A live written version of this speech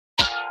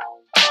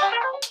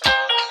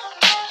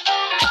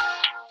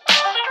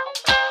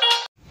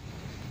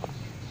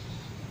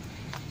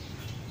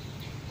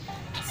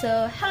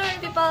So hello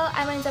people,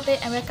 I'm Anitape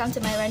and welcome to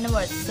my random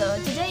words. So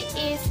today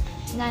is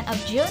 9th of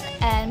June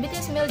and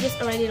BTS MEAL just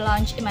already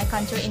launched in my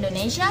country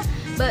Indonesia,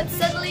 but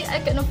sadly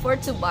I can't afford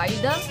to buy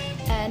them,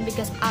 and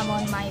because I'm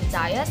on my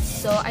diet,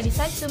 so I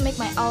decided to make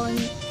my own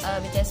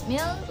BTS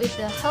MEAL with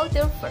the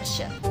healthier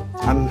version.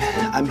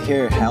 I'm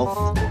here,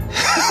 health.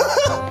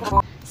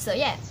 So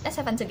yeah, let's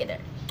have fun together.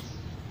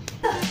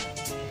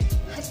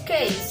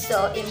 Okay,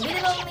 so in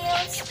BTS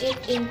meals it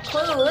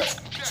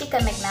includes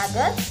chicken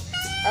McNuggets,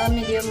 a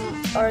medium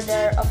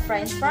order of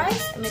French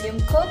fries,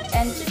 medium cook,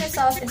 and chili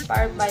sauce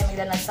inspired by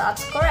McDonald's South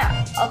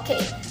Korea.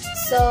 Okay,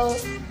 so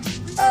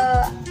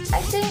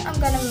I think I'm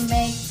gonna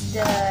make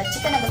the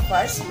chicken nugget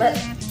first, but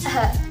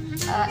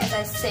as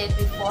I said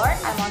before,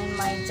 I'm on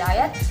my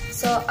diet,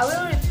 so I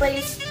will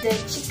replace the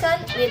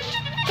chicken with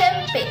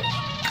tempeh.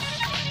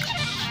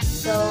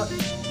 So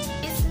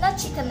it's not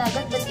chicken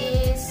nugget, but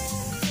it's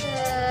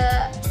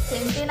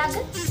tempeh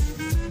nuggets,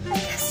 I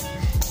guess.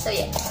 So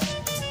yeah,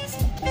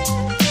 let's make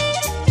it.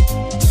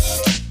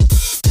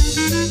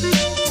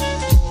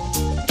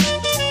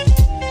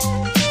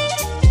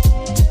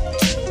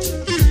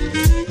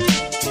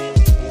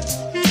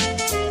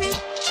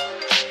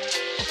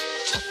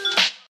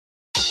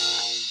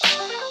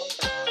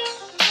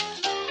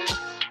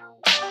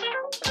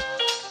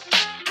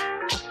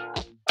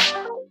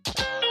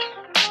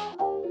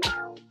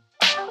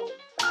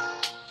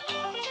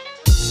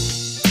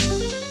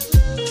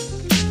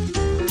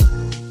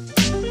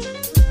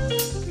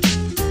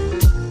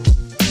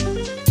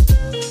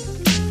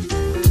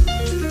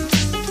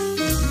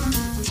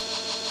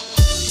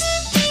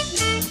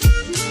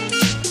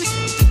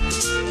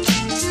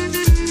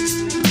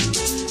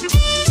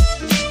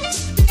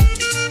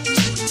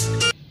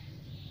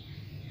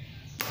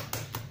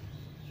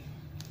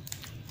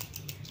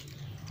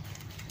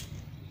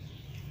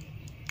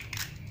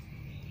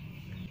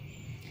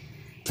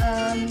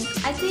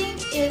 I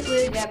think it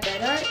will get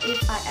better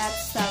if I add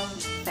some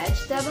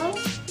vegetable,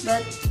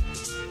 but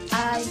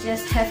I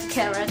just have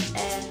carrot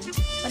and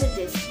what is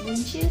this?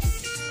 Green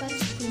cheese? What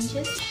is green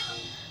cheese?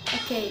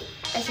 Okay,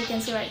 as you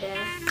can see right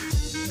there,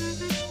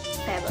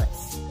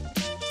 pebbles.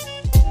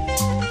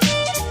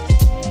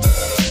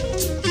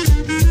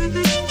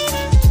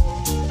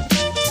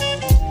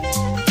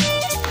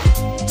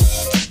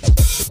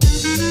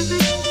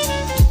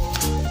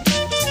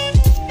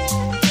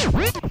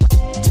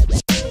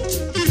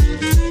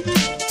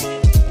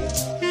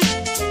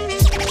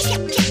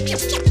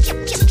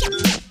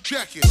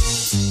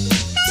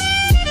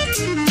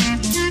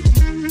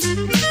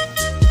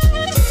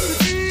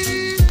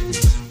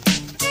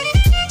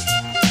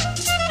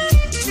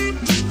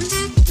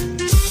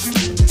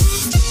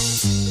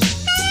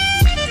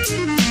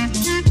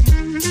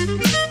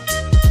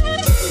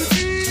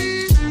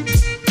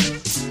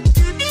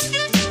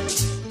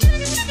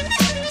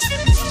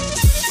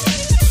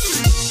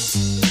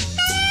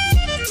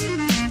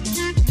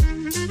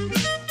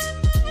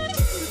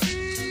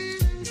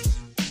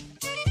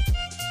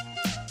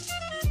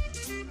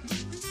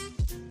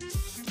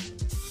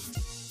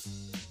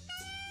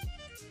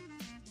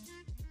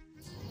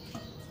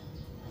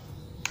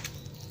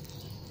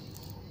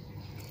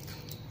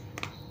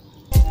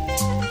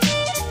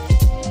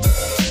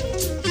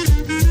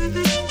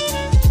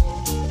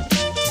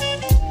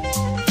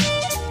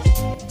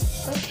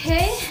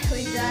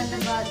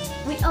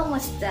 We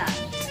almost done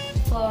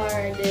for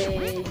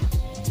the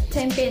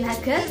tempeh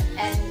nugget,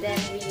 and then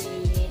we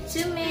need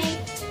to make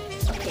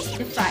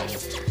the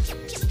fries.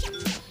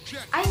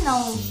 I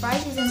know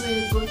fries isn't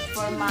really good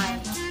for my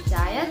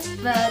diet,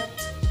 but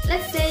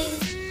let's say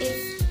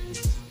it's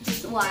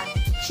just one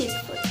cheat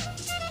food.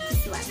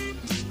 Just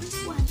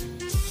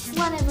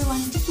one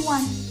everyone, just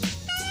one.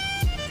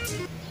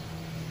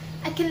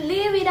 I can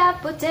live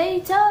without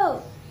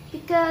potato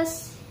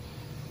because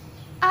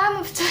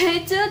I'm a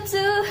potato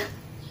too.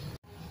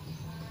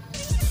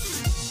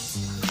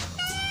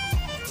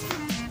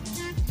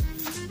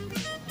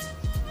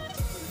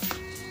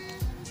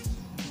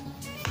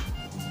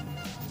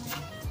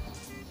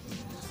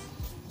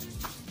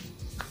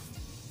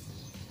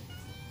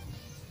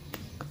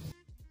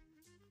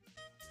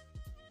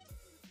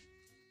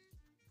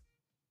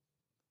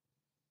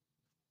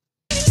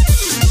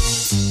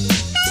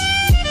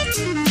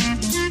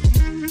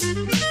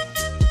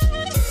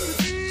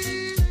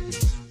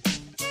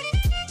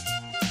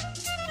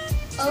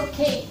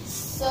 Okay,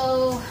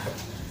 so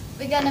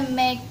we're gonna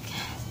make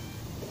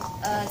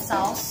a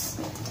sauce,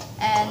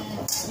 and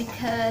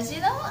because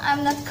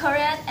I'm not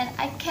Korean and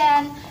I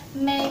can't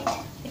make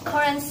the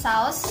Korean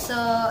sauce, so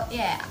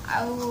yeah,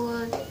 I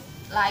would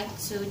like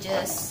to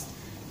just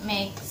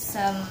make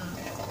some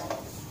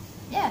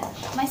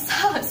my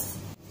sauce.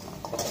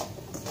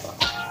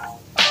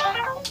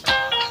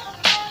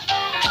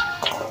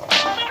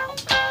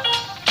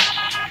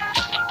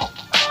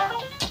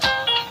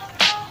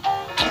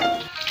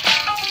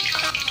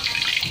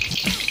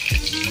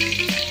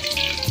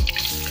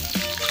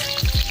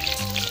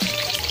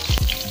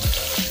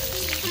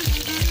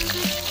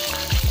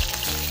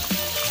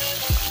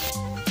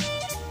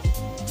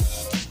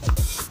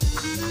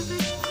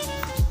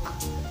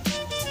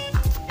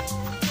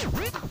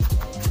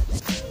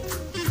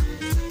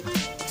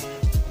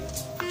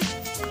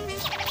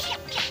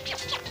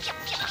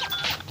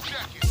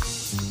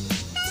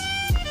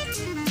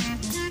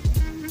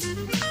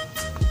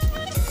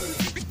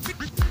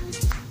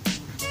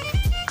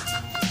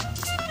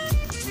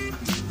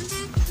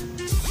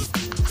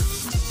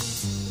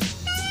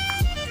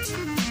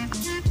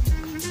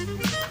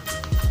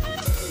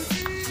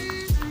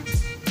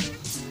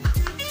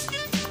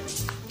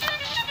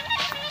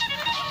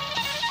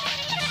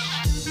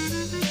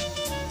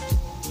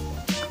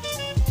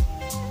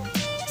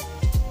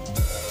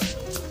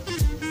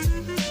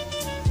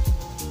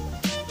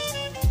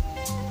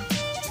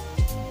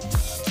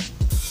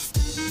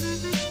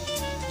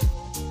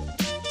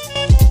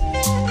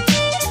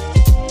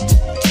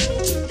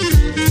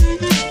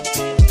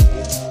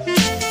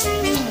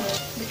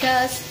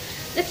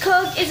 the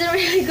Coke isn't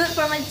really good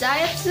for my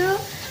diet too,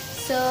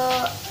 so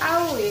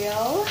I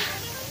will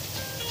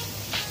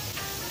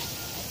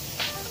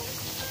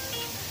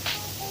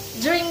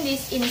drink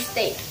this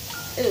instead.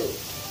 Ooh,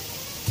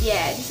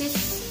 yeah, this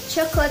is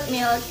chocolate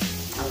milk.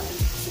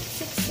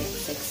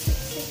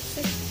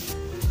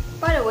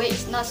 By the way,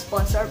 it's not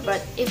sponsored,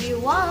 but if you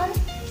want,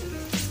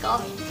 just call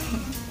me.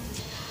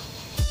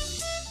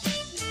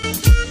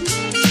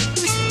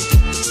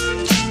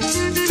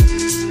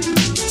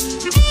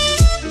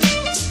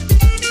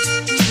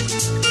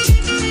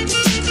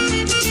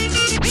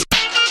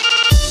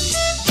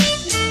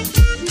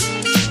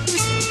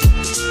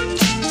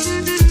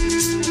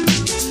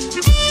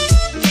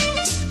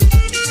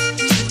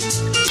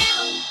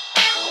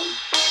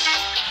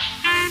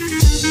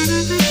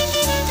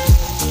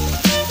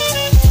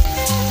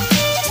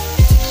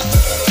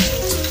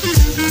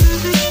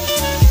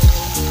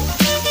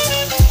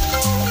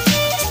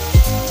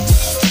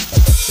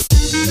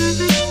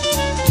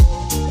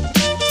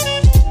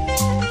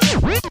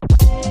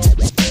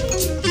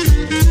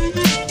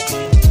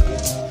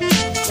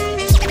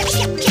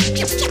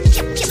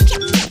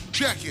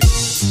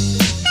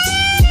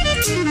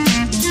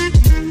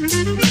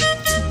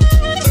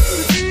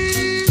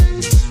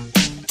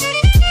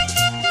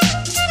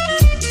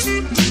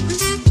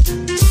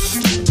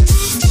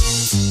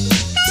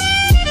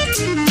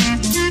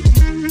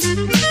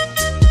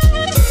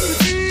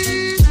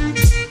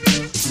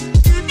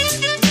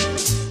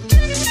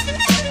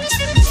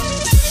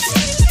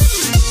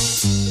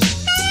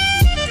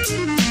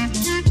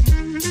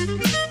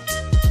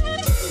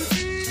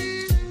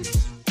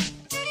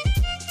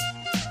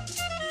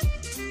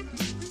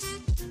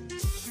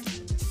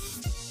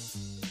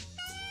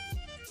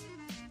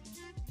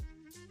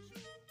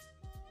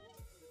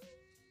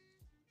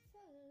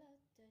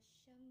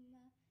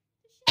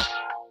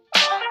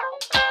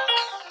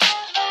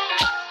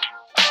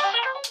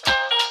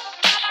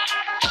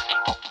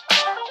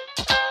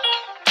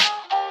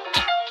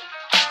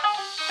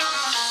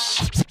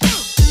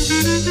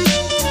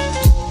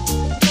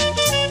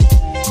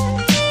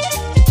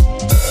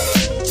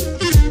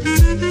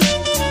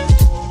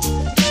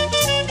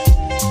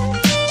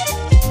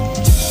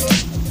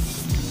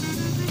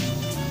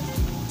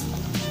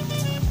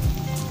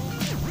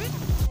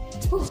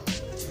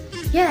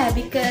 Yeah,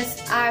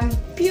 because I'm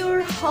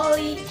pure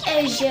holy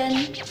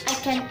Asian, I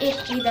can eat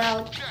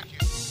without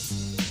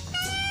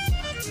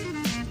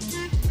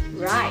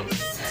rice.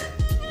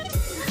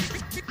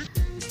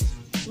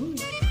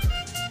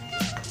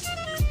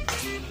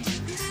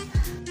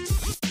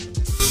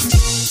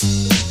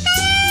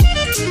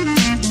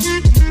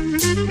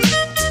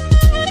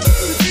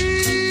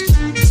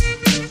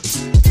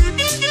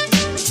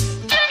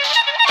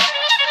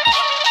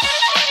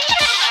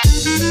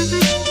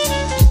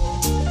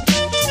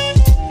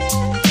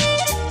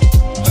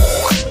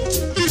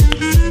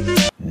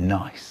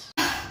 Nice.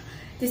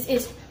 This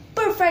is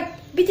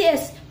perfect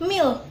BTS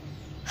meal,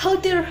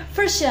 healthier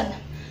version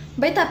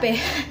by Tape.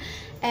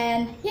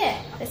 And yeah,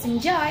 let's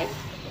enjoy.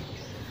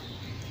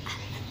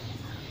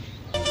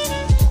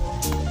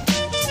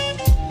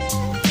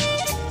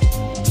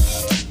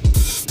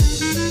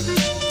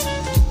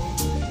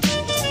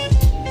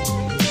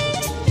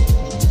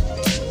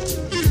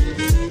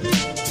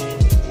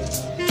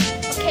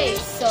 Okay,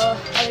 so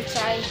I will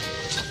try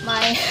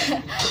my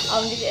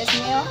BTS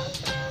meal.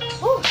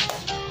 Ooh.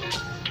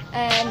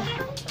 And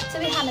to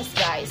be honest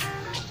guys,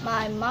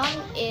 my mom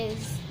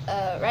is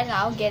right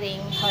now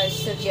getting her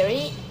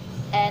surgery,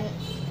 and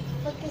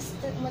look at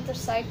the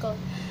motorcycle,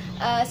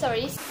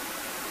 sorry.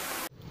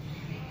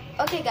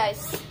 Okay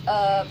guys,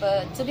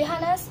 but to be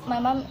honest, my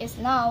mom is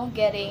now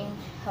getting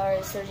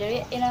her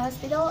surgery in a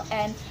hospital,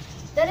 and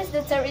that is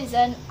the third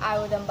reason I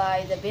wouldn't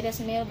buy the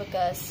BTS meal,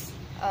 because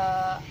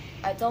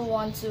I don't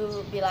want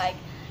to be like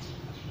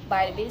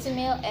buy the BTS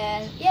meal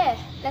and yeah,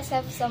 let's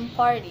have some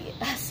party.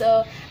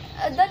 So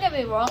don't get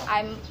me wrong,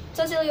 I'm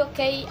totally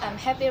okay, I'm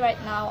happy right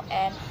now,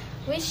 and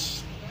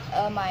wish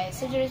my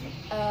surgery,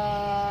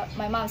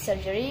 my mom's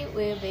surgery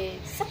will be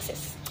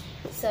success.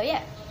 So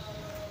yeah.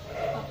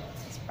 Oh,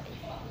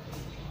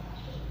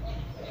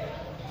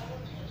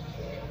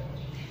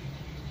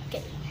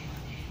 okay,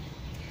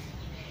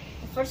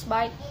 the first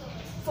bite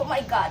for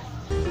my god,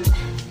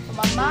 for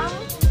my mom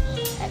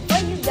and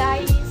for you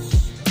guys.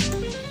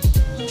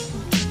 Okay.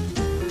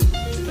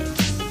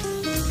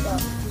 So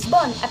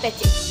bon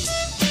appetit.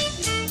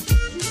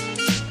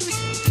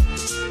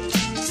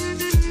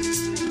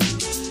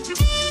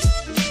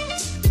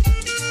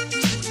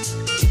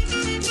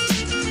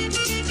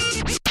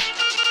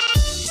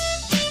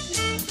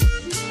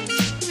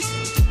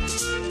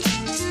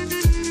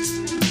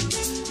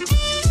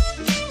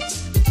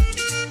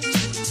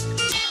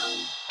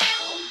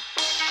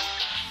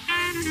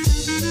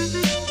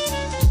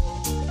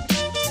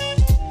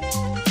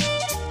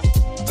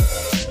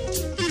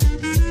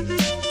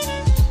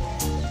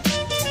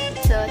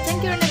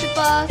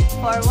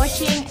 For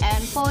watching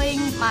and following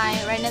my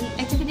random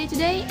activity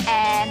today,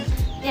 and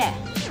yeah,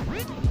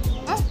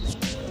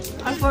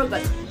 I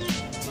forgot.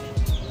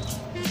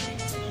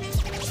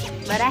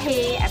 But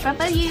I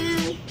prefer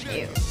you.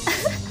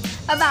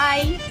 Bye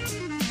bye.